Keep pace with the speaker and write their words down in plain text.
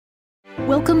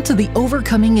Welcome to the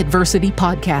Overcoming Adversity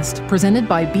podcast, presented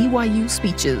by BYU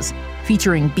Speeches,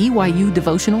 featuring BYU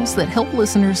devotionals that help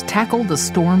listeners tackle the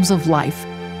storms of life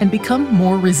and become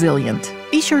more resilient.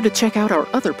 Be sure to check out our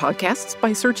other podcasts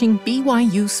by searching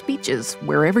BYU Speeches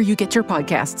wherever you get your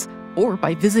podcasts, or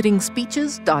by visiting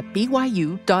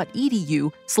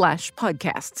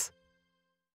speeches.byu.edu/podcasts.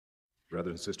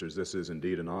 Brothers and sisters, this is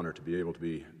indeed an honor to be able to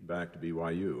be back to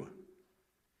BYU.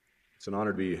 It's an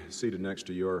honor to be seated next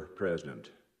to your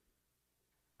president.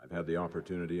 I've had the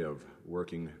opportunity of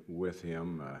working with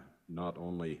him not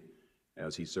only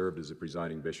as he served as a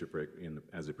presiding bishop,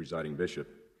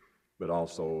 but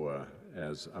also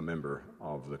as a member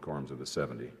of the Quorums of the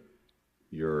 70.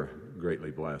 You're greatly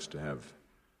blessed to have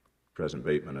President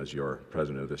Bateman as your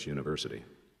president of this university.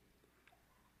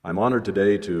 I'm honored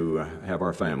today to have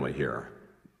our family here.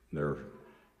 They're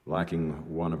lacking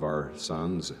one of our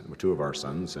sons, two of our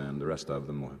sons, and the rest of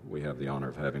them we have the honor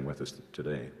of having with us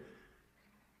today.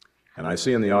 And I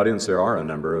see in the audience there are a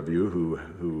number of you who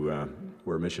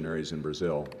were missionaries in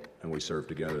Brazil, and we served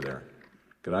together there.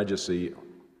 Could I just see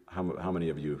how many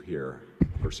of you here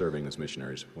were serving as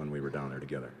missionaries when we were down there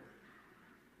together?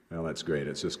 Well, that's great.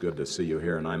 It's just good to see you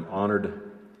here, and I'm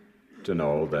honored to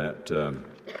know that,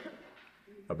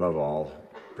 above all,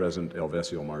 President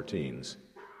Elvesio Martins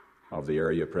of the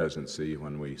area presidency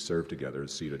when we served together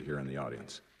is seated here in the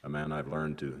audience, a man I've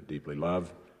learned to deeply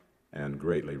love and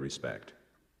greatly respect.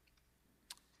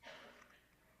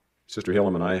 Sister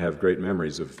Hillam and I have great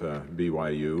memories of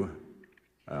BYU.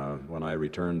 When I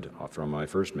returned from my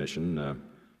first mission,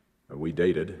 we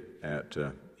dated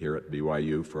here at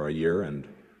BYU for a year and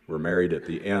were married at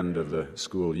the end of the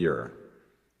school year.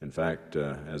 In fact,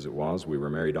 as it was, we were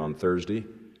married on Thursday,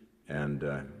 and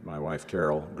my wife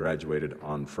Carol graduated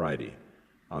on Friday.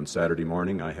 On Saturday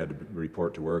morning, I had to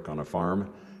report to work on a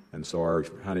farm, and so our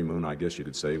honeymoon, I guess you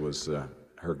could say, was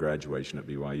her graduation at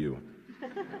BYU.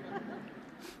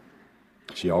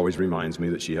 She always reminds me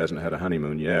that she hasn't had a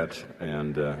honeymoon yet,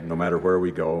 and no matter where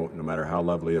we go, no matter how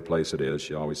lovely a place it is,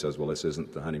 she always says, well, this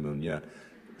isn't the honeymoon yet.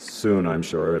 Soon, I'm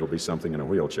sure, it'll be something in a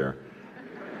wheelchair.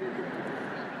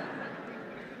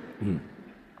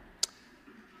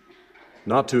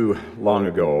 Not too long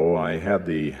ago, I had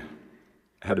a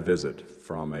visit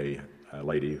from a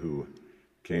lady who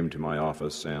came to my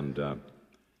office, and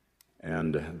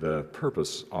the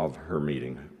purpose of her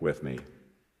meeting with me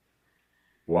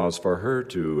was for her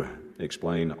to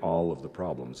explain all of the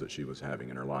problems that she was having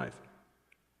in her life.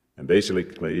 And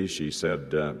basically, she said,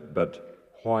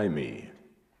 but why me?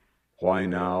 Why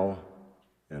now?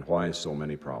 And why so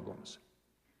many problems?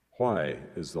 Why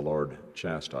is the Lord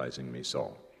chastising me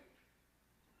so?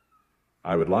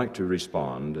 I would like to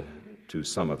respond to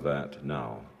some of that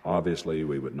now. Obviously,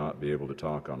 we would not be able to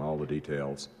talk on all the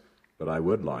details, but I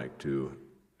would like to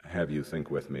have you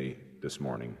think with me this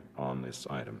morning on this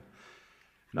item.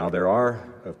 Now, there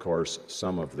are, of course,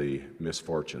 some of the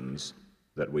misfortunes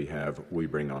that we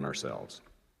bring on ourselves.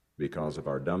 Because of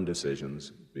our dumb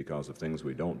decisions, because of things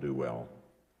we don't do well,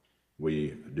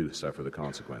 we do suffer the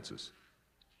consequences.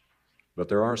 But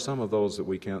there are some of those that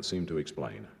we can't seem to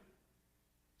explain.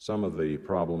 Some of the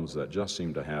problems that just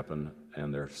seem to happen,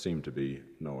 and there seem to be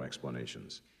no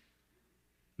explanations.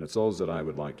 And it's those that I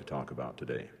would like to talk about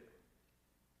today.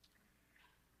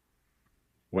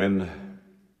 When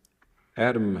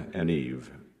Adam and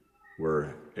Eve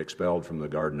were expelled from the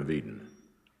Garden of Eden,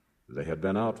 they had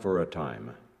been out for a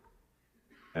time.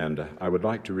 And I would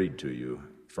like to read to you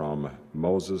from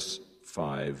Moses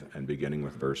 5 and beginning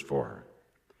with verse 4.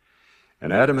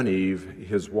 And Adam and Eve,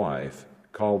 his wife,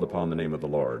 called upon the name of the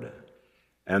Lord,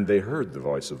 and they heard the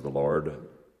voice of the Lord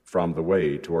from the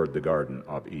way toward the Garden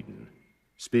of Eden,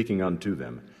 speaking unto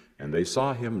them, and they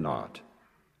saw him not,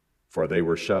 for they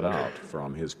were shut out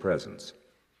from his presence.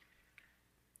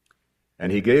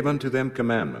 And he gave unto them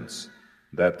commandments,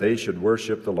 that they should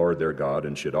worship the Lord their God,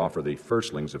 and should offer the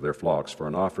firstlings of their flocks for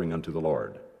an offering unto the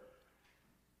Lord.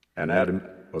 And Adam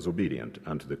was obedient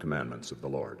unto the commandments of the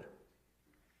Lord.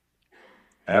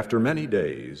 After many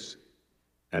days,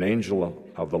 an angel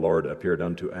of the Lord appeared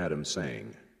unto Adam,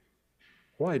 saying,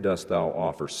 Why dost thou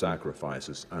offer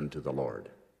sacrifices unto the Lord?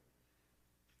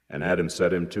 And Adam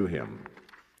said unto him,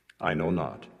 I know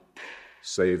not,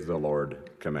 save the Lord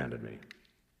commanded me.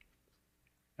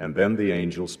 And then the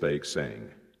angel spake,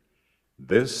 saying,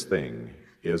 This thing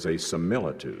is a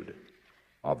similitude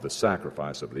of the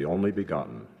sacrifice of the only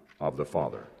begotten of the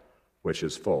Father, which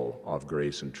is full of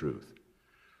grace and truth.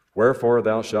 Wherefore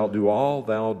thou shalt do all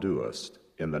thou doest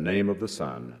in the name of the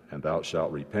Son, and thou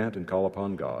shalt repent and call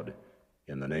upon God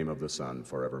in the name of the Son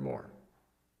forevermore.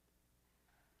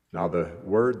 Now the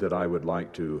word that I would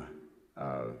like to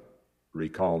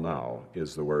recall now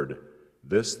is the word,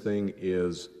 this thing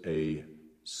is a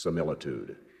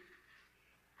similitude.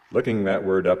 Looking that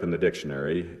word up in the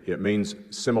dictionary, it means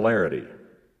similarity,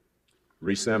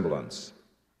 resemblance,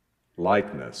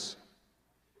 likeness,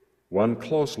 one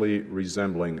closely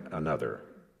resembling another,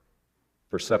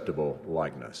 perceptible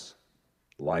likeness,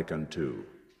 like unto.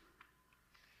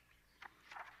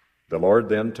 The Lord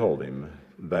then told him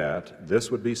that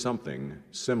this would be something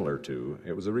similar to,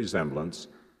 it was a resemblance,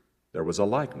 there was a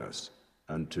likeness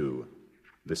unto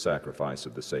the sacrifice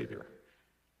of the Savior.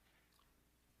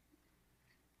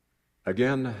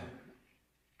 Again,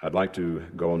 I'd like to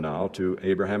go now to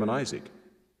Abraham and Isaac.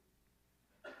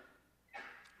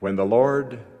 When the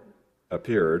Lord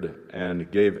appeared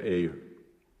and gave a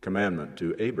commandment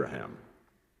to Abraham,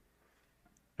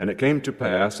 and it came to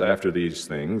pass after these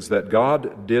things that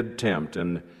God did tempt,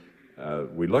 and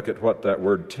we look at what that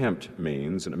word tempt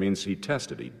means, and it means he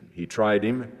tested. He tried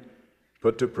him,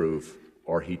 put to proof,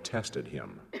 or he tested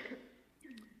him.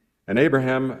 And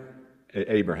Abraham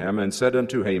and said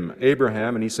unto him,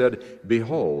 Abraham, and he said,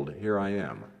 Behold, here I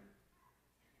am.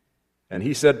 And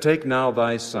he said, Take now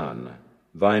thy son,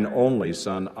 thine only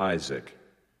son Isaac,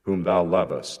 whom thou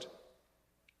lovest,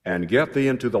 and get thee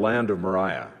into the land of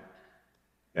Moriah,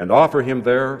 and offer him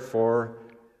there for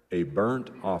a burnt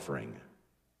offering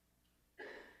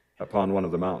upon one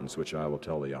of the mountains which I will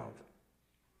tell thee of.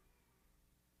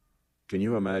 Can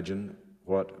you imagine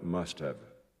what must have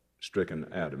stricken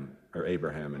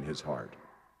Abraham in his heart?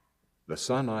 The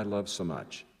son I love so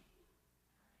much,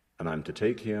 and I'm to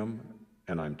take him,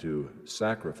 and I'm to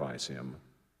sacrifice him,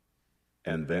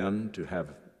 and then to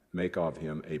make of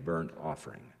him a burnt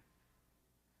offering.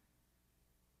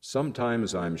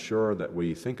 Sometimes I'm sure that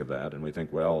we think of that, and we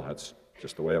think, well, that's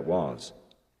just the way it was.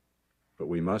 But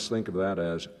we must think of that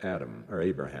as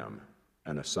Abraham,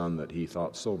 and a son that he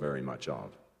thought so very much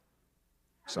of.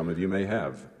 Some of you may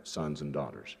have sons and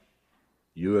daughters.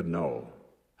 You would know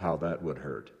how that would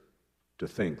hurt to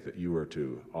think that you were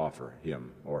to offer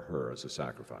him or her as a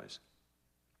sacrifice.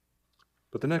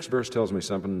 But the next verse tells me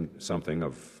something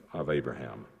of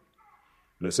Abraham.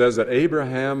 And it says that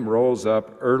Abraham rose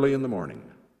up early in the morning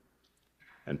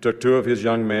and took 2 of his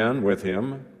young men with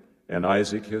him and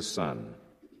Isaac his son,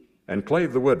 and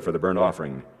clave the wood for the burnt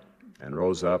offering, and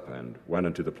rose up and went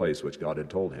into the place which God had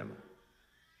told him.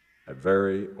 A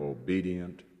very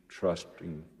obedient,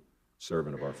 trusting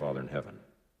servant of our Father in heaven.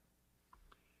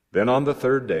 Then on the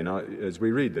 3rd day, now as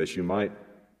we read this, you might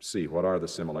see what are the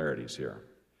similarities here.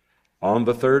 On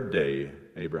the 3rd day,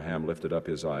 Abraham lifted up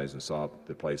his eyes and saw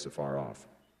the place afar off.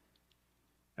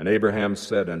 And Abraham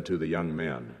said unto the young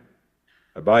men,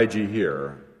 Abide ye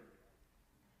here,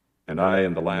 and I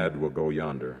and the lad will go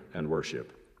yonder and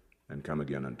worship, and come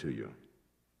again unto you.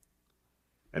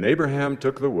 And Abraham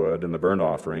took the wood and the burnt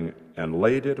offering, and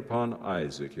laid it upon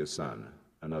Isaac his son,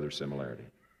 another similarity,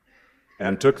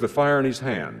 and took the fire in his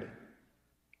hand,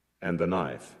 and the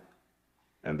knife,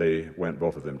 and they went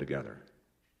both of them together.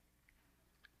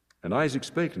 And Isaac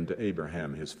spake unto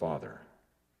Abraham his father,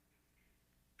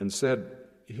 and said,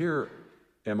 Here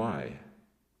am I.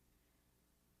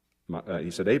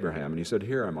 He said, Abraham, and he said,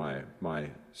 Here am I, my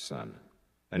son.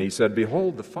 And he said,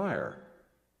 Behold the fire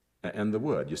and the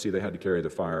wood. You see, they had to carry the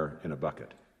fire in a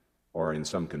bucket or in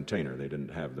some container. They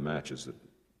didn't have the matches that,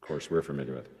 of course, we're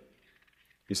familiar with.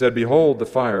 He said, Behold the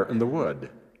fire and the wood,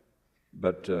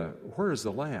 but where is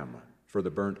the lamb for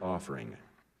the burnt offering?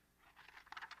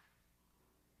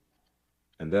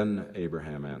 And then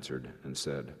Abraham answered and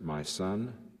said, My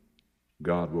son,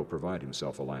 God will provide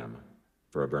himself a lamb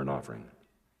for a burnt offering.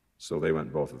 So they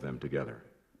went both of them together.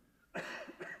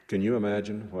 Can you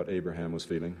imagine what Abraham was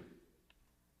feeling?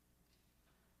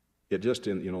 It just,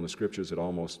 in the scriptures, it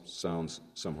almost sounds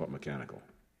somewhat mechanical.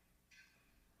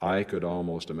 I could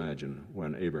almost imagine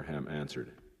when Abraham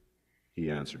answered,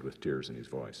 he answered with tears in his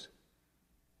voice.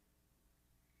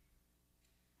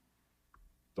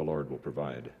 The Lord will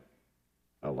provide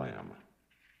a lamb.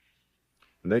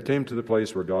 And they came to the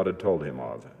place where God had told him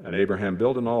of, and Abraham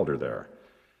built an altar there,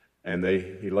 and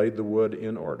he laid the wood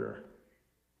in order,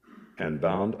 and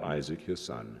bound Isaac his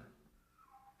son,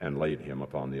 and laid him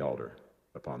upon the altar,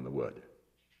 upon the wood.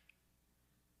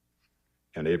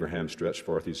 And Abraham stretched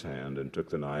forth his hand and took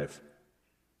the knife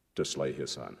to slay his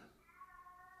son.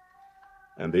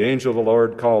 And the angel of the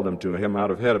Lord called him out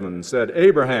of heaven and said,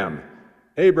 Abraham,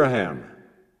 Abraham.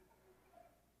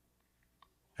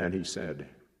 And he said,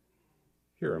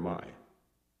 Here am I.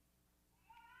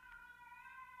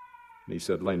 And he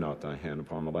said, Lay not thy hand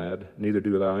upon the lad, neither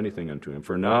do thou anything unto him.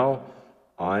 For now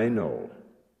I know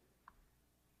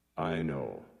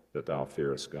that thou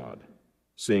fearest God,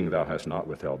 seeing thou hast not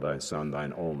withheld thy Son,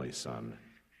 thine only Son,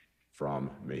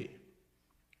 from me.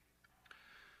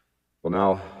 Well,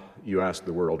 now you ask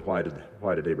the world, why did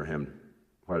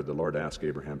the Lord ask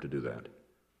Abraham to do that?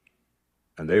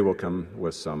 And they will come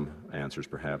with some answers,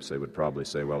 perhaps. They would probably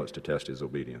say, well, it's to test his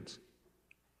obedience.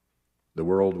 The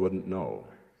world wouldn't know.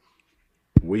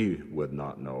 We would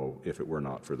not know if it were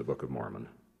not for the Book of Mormon.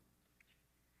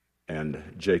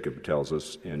 And Jacob tells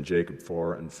us in Jacob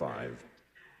 4 and 5,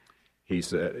 he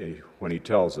said, when he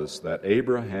tells us that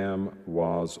Abraham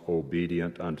was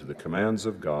obedient unto the commands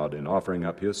of God in offering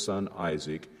up his son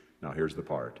Isaac, now here's the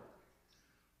part,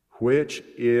 which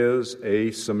is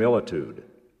a similitude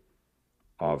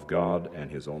of God and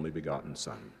his only begotten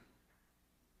Son.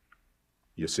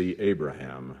 You see,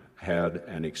 Abraham had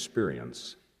an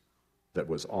experience that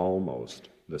was almost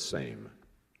the same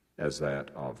as that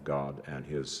of God and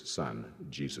his Son,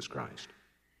 Jesus Christ.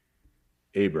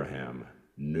 Abraham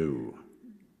knew,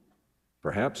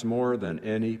 perhaps more than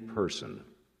any person,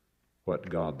 what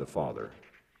God the Father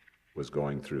was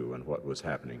going through and what was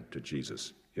happening to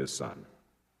Jesus, his Son.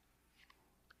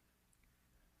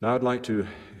 Now I'd like to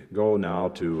go now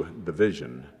to the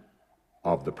vision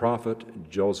of the prophet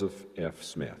Joseph F.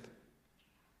 Smith.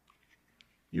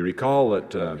 You recall that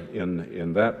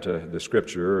the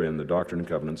scripture in the Doctrine and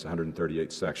Covenants,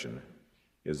 138th section,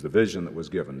 is the vision that was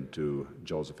given to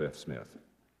Joseph F. Smith.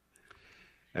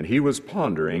 And he was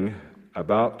pondering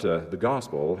about the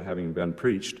gospel having been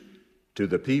preached to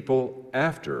the people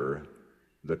after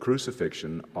the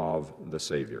crucifixion of the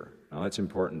Savior. Now that's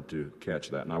important to catch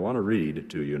that. And I want to read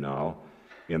to you now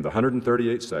in the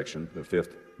 138th section, the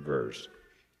 5th verse.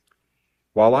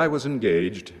 While I was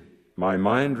engaged, my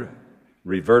mind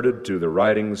reverted to the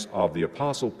writings of the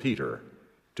Apostle Peter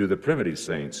to the primitive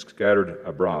saints scattered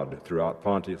abroad throughout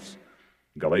Pontus,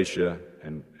 Galatia,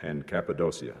 and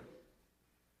Cappadocia,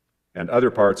 and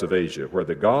other parts of Asia, where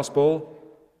the gospel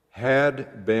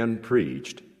had been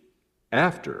preached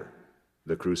after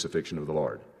the crucifixion of the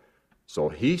Lord. So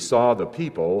he saw the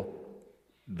people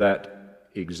that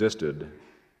existed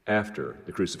after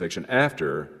the crucifixion,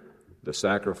 after the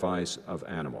sacrifice of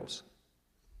animals.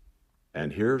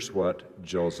 And here's what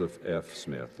Joseph F.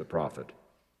 Smith, the prophet,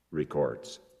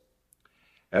 records.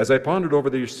 As I pondered over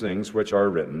these things which are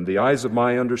written, the eyes of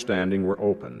my understanding were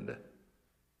opened,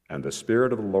 and the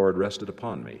Spirit of the Lord rested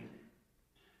upon me.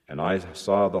 And I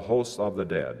saw the hosts of the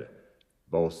dead,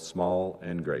 both small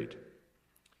and great.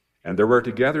 And there were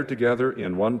gathered together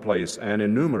in one place an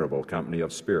innumerable company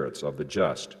of spirits of the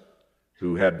just,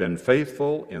 who had been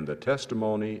faithful in the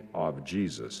testimony of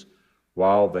Jesus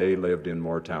while they lived in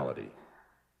mortality.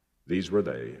 These were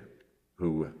they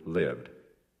who lived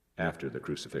after the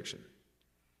crucifixion.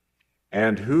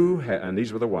 And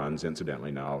these were the ones,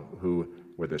 incidentally now, who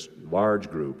were this large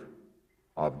group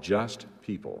of just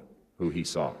people who he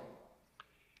saw,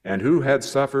 and who had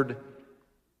suffered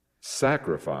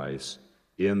sacrifice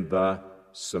in the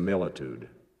similitude,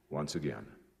 once again,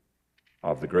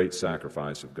 of the great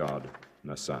sacrifice of God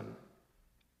and the Son,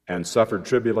 and suffered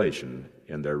tribulation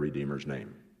in their Redeemer's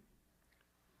name.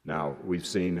 Now, we've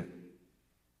seen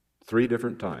 3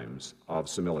 different times of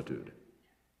similitude.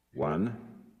 One,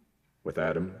 with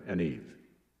Adam and Eve,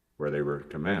 where they were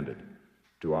commanded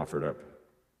to offer up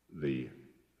the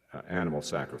animal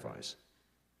sacrifice.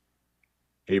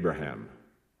 Abraham,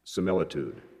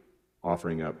 similitude,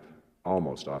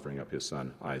 almost offering up his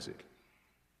son Isaac.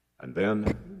 And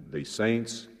then the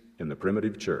saints in the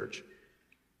primitive church,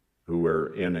 who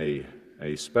were in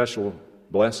a special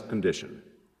blessed condition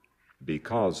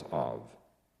because of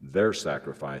their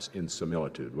sacrifice in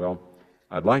similitude. Well,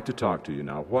 I'd like to talk to you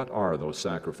now. What are those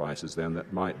sacrifices then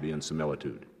that might be in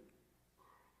similitude?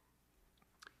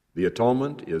 The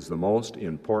atonement is the most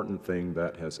important thing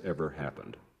that has ever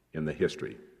happened in the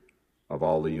history of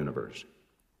all the universe.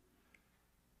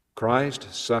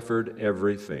 Christ suffered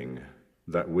everything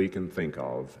that we can think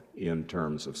of in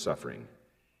terms of suffering.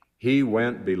 He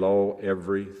went below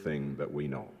everything that we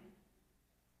know.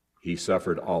 He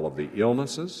suffered all of the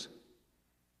illnesses,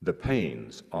 the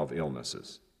pains of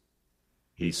illnesses.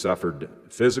 He suffered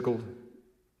physical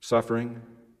suffering,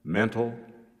 mental,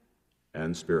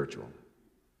 and spiritual.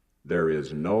 There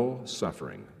is no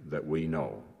suffering that we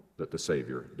know that the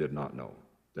Savior did not know,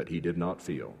 that he did not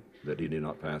feel, that he did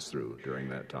not pass through during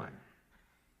that time.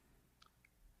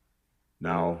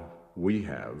 Now, we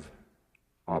have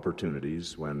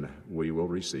opportunities when we will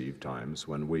receive times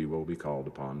when we will be called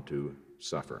upon to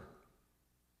suffer.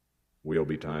 There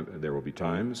will be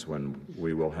times when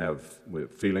we will have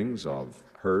feelings of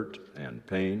hurt and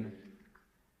pain,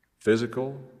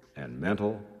 physical and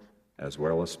mental, as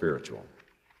well as spiritual.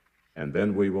 And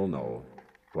then we will know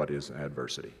what is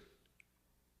adversity.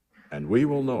 And we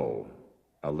will know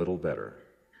a little better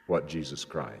what Jesus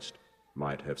Christ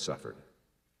might have suffered.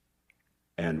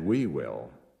 And we will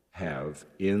have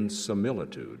in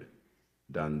similitude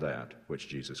done that which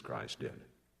Jesus Christ did.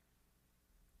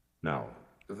 Now,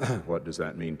 what does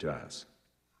that mean to us?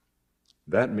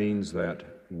 That means that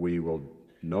we will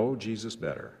know Jesus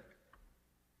better.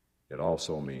 It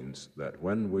also means that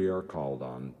when we are called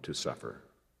on to suffer,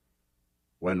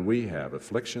 when we have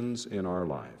afflictions in our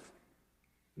life,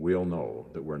 we'll know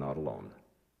that we're not alone.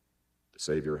 The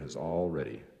Savior has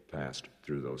already passed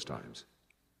through those times.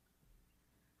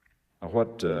 Now,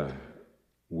 what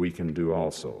we can do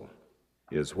also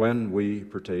is when we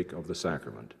partake of the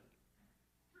sacrament,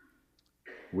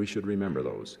 we should remember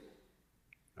those,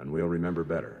 and we'll remember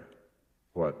better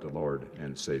what the Lord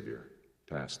and Savior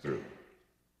passed through.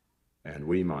 And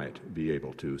we might be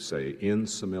able to say in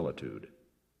similitude,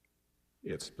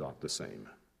 it's not the same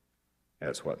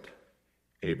as what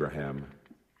Abraham,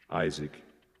 Isaac,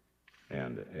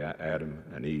 and Adam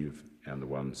and Eve and the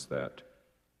ones that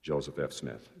Joseph F.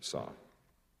 Smith saw.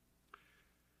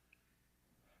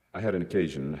 I had an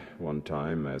occasion one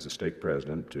time as a stake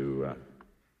president to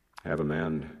have a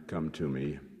man come to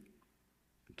me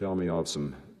and tell me of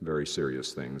some very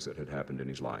serious things that had happened in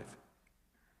his life.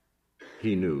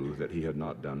 He knew that he had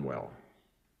not done well.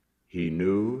 He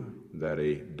knew that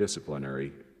a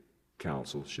disciplinary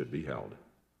council should be held.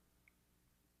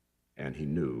 And he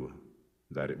knew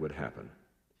that it would happen.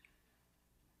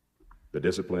 The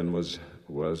discipline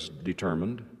was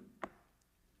determined.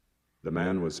 The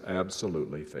man was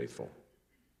absolutely faithful.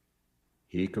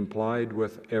 He complied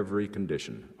with every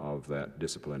condition of that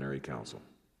disciplinary council.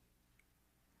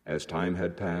 As time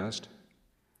had passed,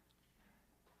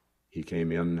 he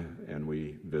came in and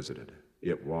we visited.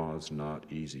 It was not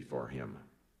easy for him.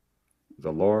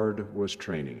 The Lord was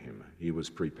training him. He was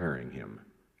preparing him.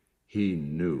 He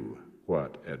knew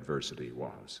what adversity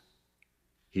was.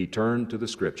 He turned to the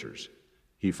Scriptures.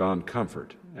 He found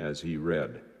comfort as he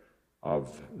read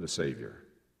of the Savior,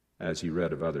 as he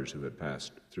read of others who had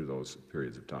passed through those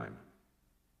periods of time.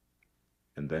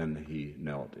 And then he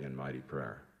knelt in mighty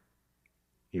prayer.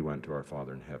 He went to our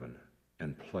Father in heaven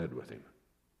and pled with him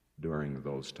during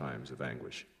those times of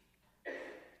anguish.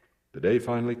 The day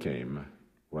finally came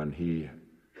when he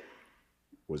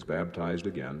was baptized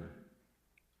again.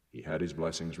 He had his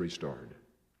blessings restored.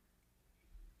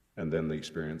 And then the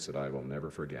experience that I will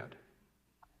never forget.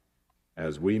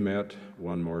 As we met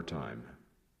one more time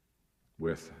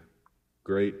with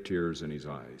great tears in his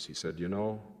eyes, he said, "You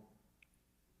know,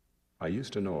 I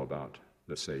used to know about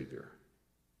the Savior.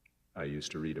 I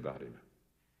used to read about him.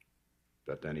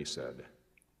 But then he said,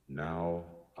 now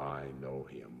I know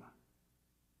him.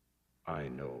 I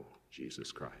know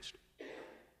Jesus Christ.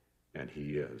 And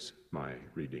he is my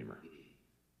Redeemer."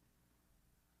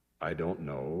 I don't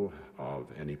know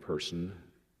of any person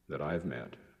that I've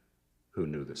met who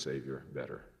knew the Savior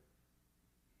better.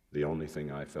 The only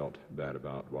thing I felt bad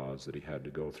about was that he had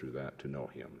to go through that to know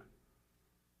him.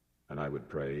 And I would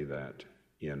pray that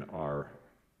in our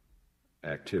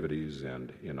activities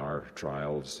and in our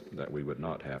trials that we would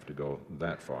not have to go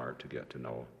that far to get to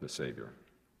know the Savior.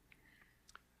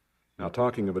 Now,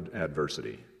 talking of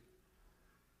adversity,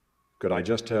 could I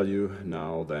just tell you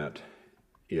now that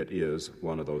it is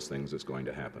one of those things that's going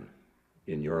to happen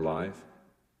in your life,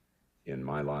 in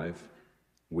my life.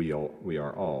 We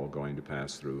are all going to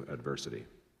pass through adversity.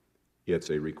 It's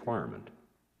a requirement.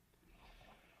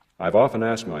 I've often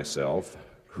asked myself,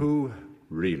 who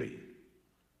really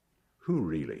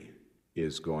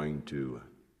is going to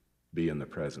be in the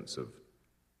presence of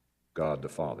God the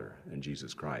Father and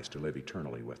Jesus Christ to live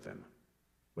eternally with them?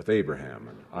 With Abraham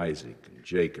and Isaac and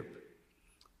Jacob,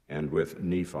 and with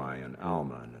Nephi and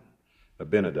Alma and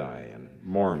Abinadi and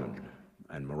Mormon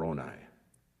and Moroni,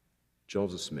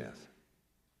 Joseph Smith,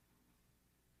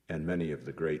 and many of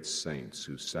the great saints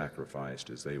who sacrificed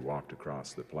as they walked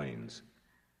across the plains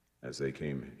as they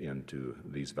came into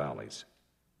these valleys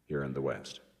here in the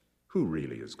West. Who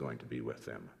really is going to be with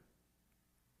them?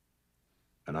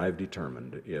 And I've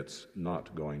determined it's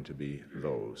not going to be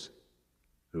those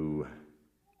who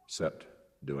sit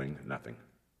doing nothing.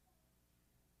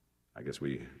 I guess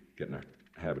we get in a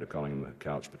habit of calling them the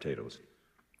couch potatoes.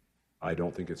 I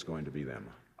don't think it's going to be them.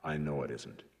 I know it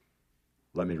isn't.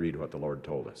 Let me read what the Lord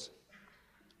told us.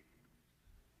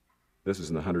 This is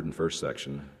in the 101st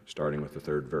section, starting with the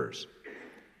 3rd verse.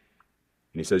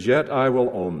 And he says, "Yet I will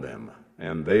own them,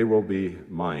 and they will be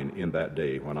mine in that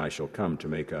day when I shall come to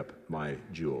make up my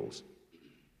jewels.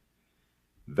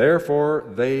 Therefore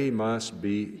they must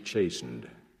be chastened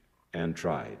and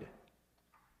tried,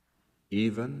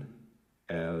 even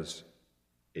as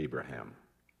Abraham,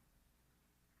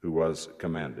 who was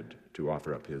commanded to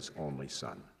offer up his only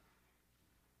son.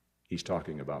 He's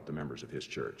talking about the members of his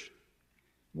church.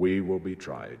 We will be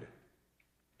tried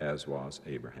as was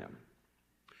Abraham.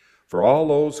 For all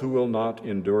those who will not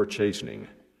endure chastening,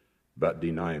 but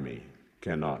deny me,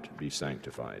 cannot be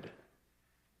sanctified.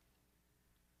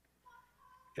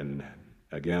 And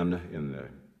again, in the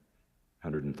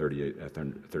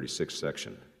 36th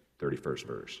section, 31st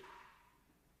verse.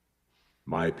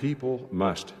 My people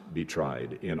must be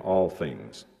tried in all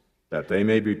things, that they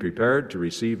may be prepared to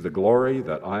receive the glory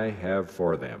that I have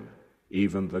for them,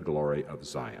 even the glory of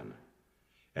Zion.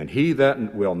 And he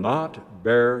that will not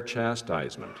bear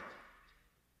chastisement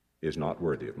is not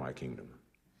worthy of my kingdom.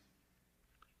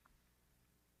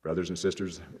 Brothers and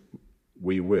sisters,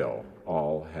 we will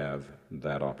all have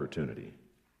that opportunity.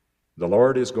 The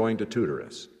Lord is going to tutor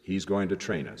us. He's going to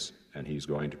train us, and He's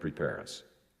going to prepare us.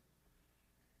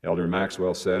 Elder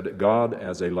Maxwell said, God,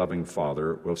 as a loving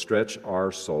Father, will stretch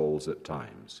our souls at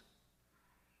times.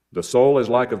 The soul is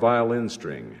like a violin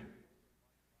string.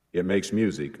 It makes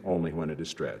music only when it is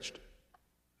stretched.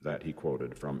 That he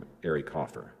quoted from Eric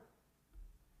Hoffer.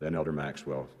 Then Elder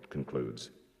Maxwell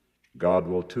concludes, God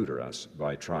will tutor us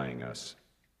by trying us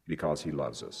because He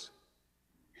loves us,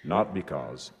 not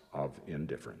because of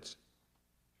indifference.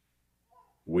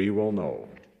 We will know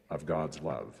of God's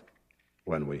love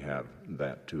when we have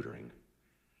that tutoring.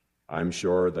 I'm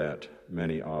sure that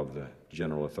many of the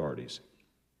general authorities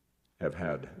have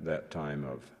had that time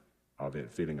of a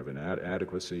feeling of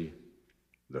inadequacy,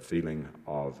 the feeling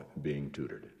of being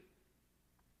tutored.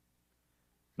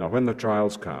 Now, when the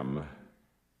trials come,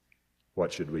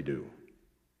 what should we do?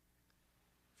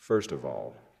 First of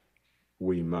all,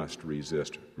 we must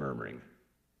resist murmuring.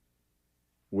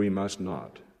 We must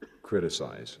not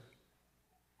criticize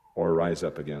or rise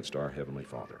up against our Heavenly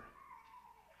Father.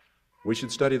 We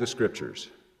should study the Scriptures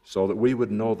so that we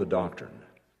would know the doctrine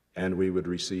and we would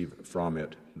receive from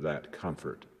it that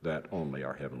comfort that only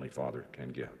our Heavenly Father can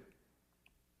give.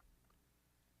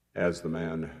 As the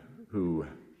man who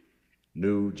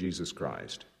knew Jesus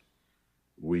Christ,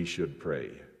 we should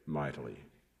pray mightily.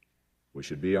 We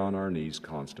should be on our knees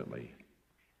constantly,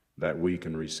 that we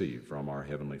can receive from our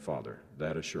Heavenly Father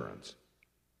that assurance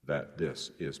that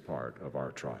this is part of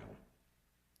our trial.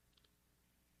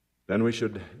 Then we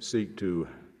should seek to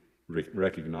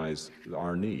recognize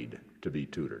our need to be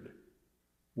tutored.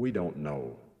 We don't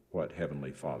know what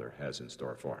Heavenly Father has in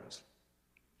store for us.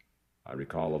 I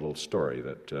recall a little story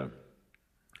that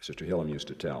Sister Hillam used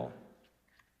to tell.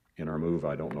 In our move,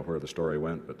 I don't know where the story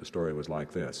went, but the story was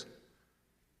like this.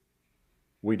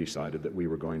 We decided that we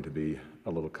were going to be a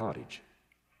little cottage.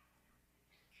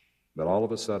 But all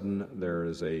of a sudden, there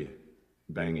is a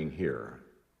banging here,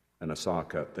 and a saw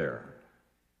cut there,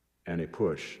 and a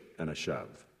push and a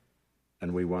shove.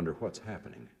 And we wonder what's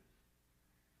happening.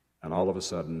 And all of a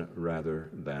sudden, rather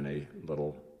than a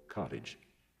little cottage,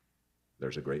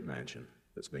 there's a great mansion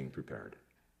that's being prepared.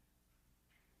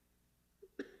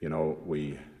 You know,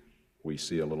 we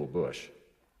see a little bush,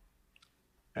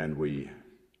 and we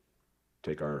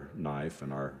take our knife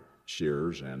and our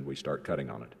shears and we start cutting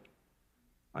on it.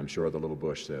 I'm sure the little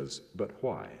bush says, but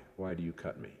why? Why do you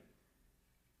cut me?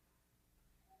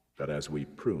 But as we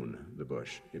prune the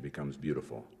bush, it becomes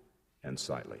beautiful and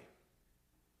sightly.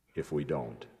 If we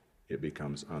don't, it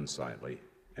becomes unsightly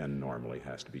and normally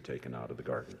has to be taken out of the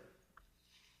garden.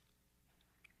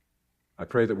 I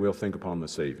pray that we'll think upon the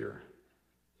Savior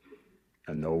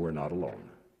and know we're not alone.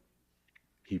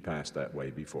 He passed that way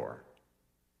before,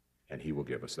 and He will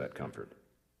give us that comfort.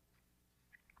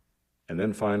 And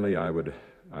then finally, I would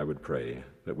pray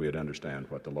that we would understand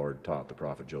what the Lord taught the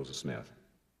prophet Joseph Smith.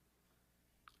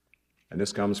 And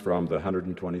this comes from the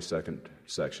 122nd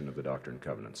section of the Doctrine and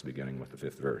Covenants, beginning with the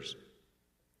 5th verse.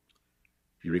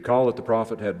 You recall that the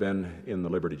prophet had been in the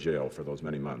Liberty Jail for those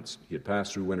many months. He had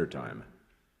passed through wintertime.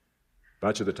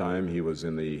 Much of the time he was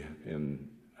in the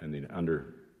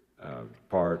under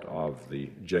part of the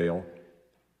jail,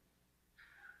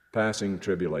 passing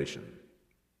tribulation.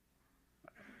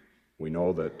 We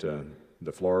know that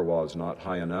the floor was not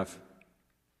high enough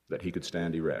that he could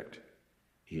stand erect.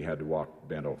 He had to walk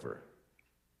bent over.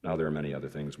 Now there are many other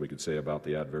things we could say about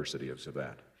the adversity of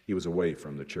that. He was away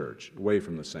from the church, away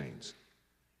from the saints.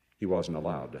 He wasn't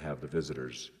allowed to have the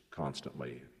visitors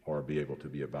constantly or be able to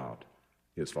be about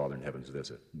his Father in heaven's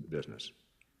business.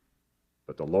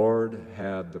 But the Lord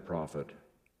had the prophet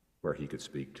where he could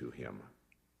speak to him.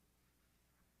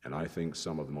 And I think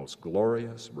some of the most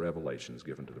glorious revelations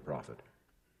given to the prophet,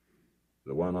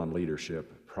 the one on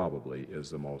leadership probably is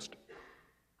the most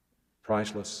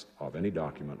priceless of any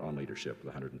document on leadership,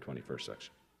 the 121st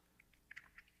section.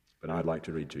 But I'd like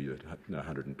to read to you the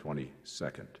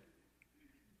 122nd.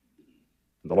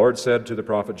 The Lord said to the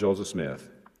prophet Joseph Smith,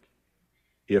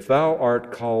 "If thou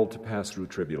art called to pass through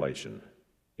tribulation,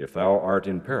 if thou art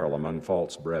in peril among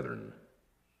false brethren,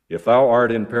 if thou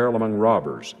art in peril among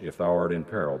robbers, if thou art in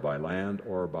peril by land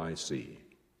or by sea,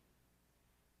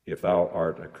 if thou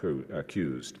art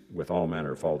accused with all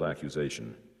manner of false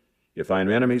accusation, if thine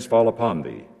enemies fall upon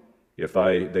thee, if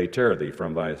they tear thee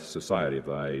from thy society of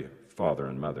thy father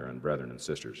and mother and brethren and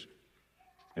sisters,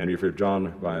 and if you're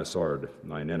drawn by a sword,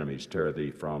 thine enemies tear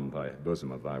thee from thy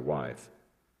bosom of thy wife,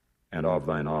 and of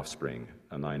thine offspring,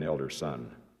 and thine elder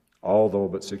son, all though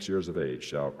but 6 years of age,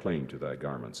 shall cling to thy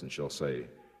garments, and shall say,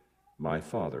 my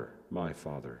Father,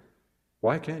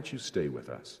 why can't you stay with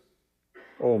us?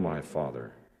 O my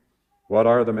Father, what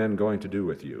are the men going to do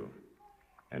with you?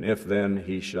 And if then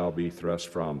he shall be thrust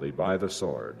from thee by the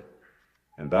sword,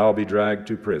 and thou be dragged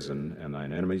to prison, and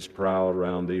thine enemies prowl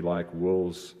round thee like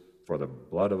wolves for the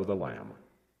blood of the Lamb.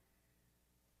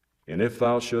 And if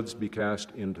thou shouldst be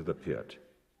cast into the pit,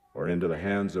 or into the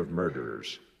hands of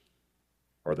murderers,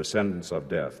 or the sentence of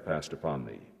death passed upon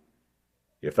thee,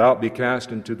 if thou be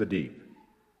cast into the deep,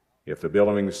 if the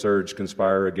billowing surge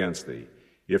conspire against thee,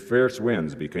 if fierce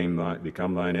winds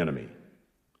become thine enemy,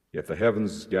 if the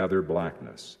heavens gather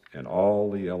blackness, and all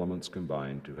the elements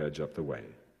combine to hedge up the way,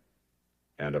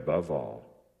 and above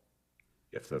all,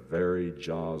 if the very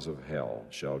jaws of hell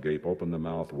shall gape open the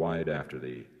mouth wide after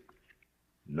thee,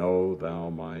 know thou,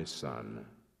 my son,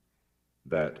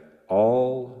 that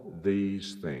all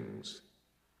these things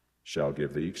shall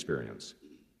give thee experience,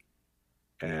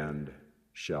 and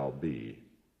shall be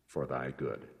for thy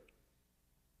good."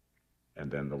 And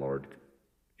then the Lord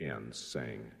ends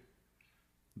saying,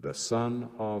 "The Son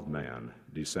of Man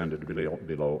descended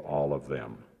below all of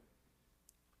them.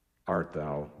 Art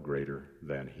thou greater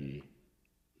than he?"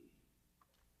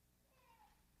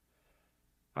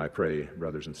 I pray,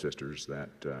 brothers and sisters,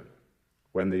 that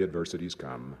when the adversities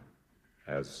come,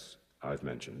 as I've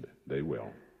mentioned, they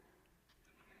will,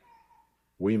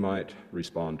 we might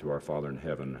respond to our Father in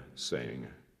heaven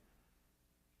saying,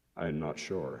 "I'm not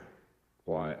sure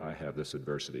why I have this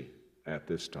adversity at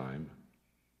this time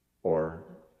or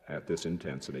at this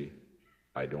intensity.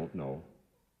 I don't know.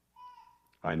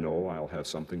 I know I'll have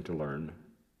something to learn.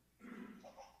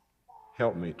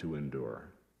 Help me to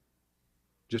endure.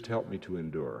 Just help me to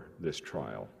endure this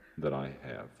trial that I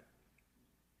have."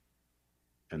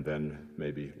 And then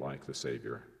maybe like the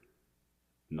Savior,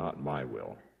 "Not my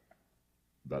will,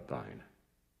 but thine."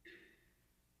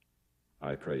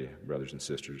 I pray, brothers and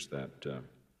sisters, that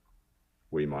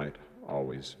we might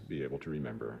always be able to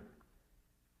remember,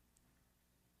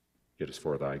 it is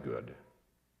for thy good.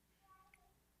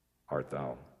 Art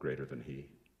thou greater than he?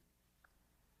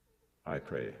 I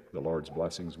pray the Lord's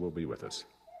blessings will be with us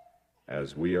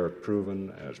as we are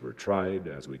proven, as we're tried,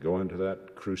 as we go into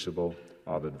that crucible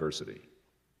of adversity,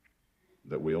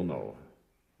 that we'll know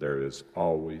there is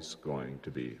always going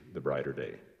to be the brighter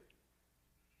day.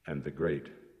 And the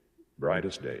great,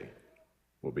 brightest day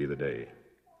will be the day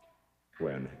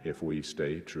when, if we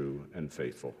stay true and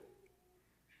faithful,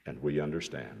 and we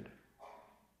understand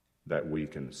that we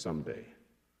can someday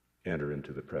enter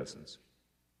into the presence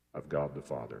of God the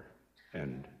Father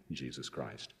and Jesus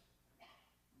Christ.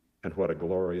 And what a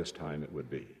glorious time it would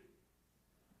be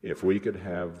if we could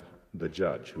have the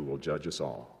judge who will judge us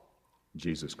all,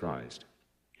 Jesus Christ,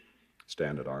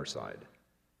 stand at our side,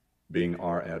 being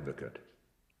our advocate,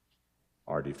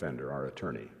 our defender, our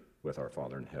attorney with our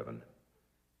Father in heaven.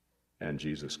 And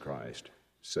Jesus Christ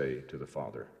say to the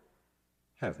Father,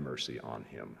 "Have mercy on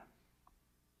him.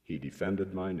 He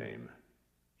defended my name.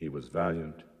 He was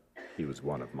valiant. He was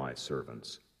one of my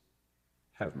servants.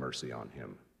 Have mercy on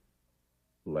him.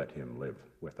 Let him live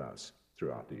with us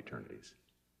throughout the eternities."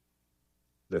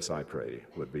 This, I pray,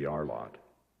 would be our lot,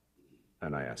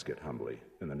 and I ask it humbly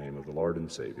in the name of the Lord and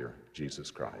Savior,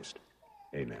 Jesus Christ.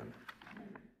 Amen.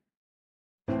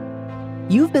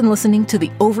 You've been listening to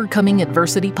the Overcoming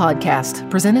Adversity podcast,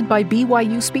 presented by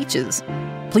BYU Speeches.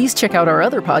 Please check out our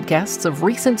other podcasts of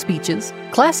recent speeches,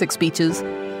 classic speeches,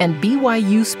 and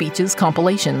BYU Speeches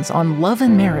compilations on love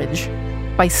and marriage,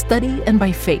 by study and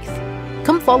by faith.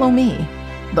 Come follow me,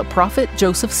 the Prophet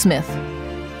Joseph Smith,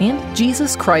 and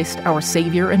Jesus Christ, our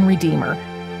Savior and Redeemer.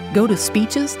 Go to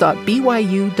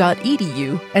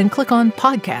speeches.byu.edu and click on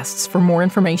Podcasts for more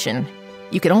information.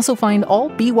 You can also find all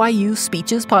BYU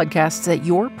Speeches podcasts at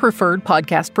your preferred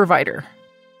podcast provider.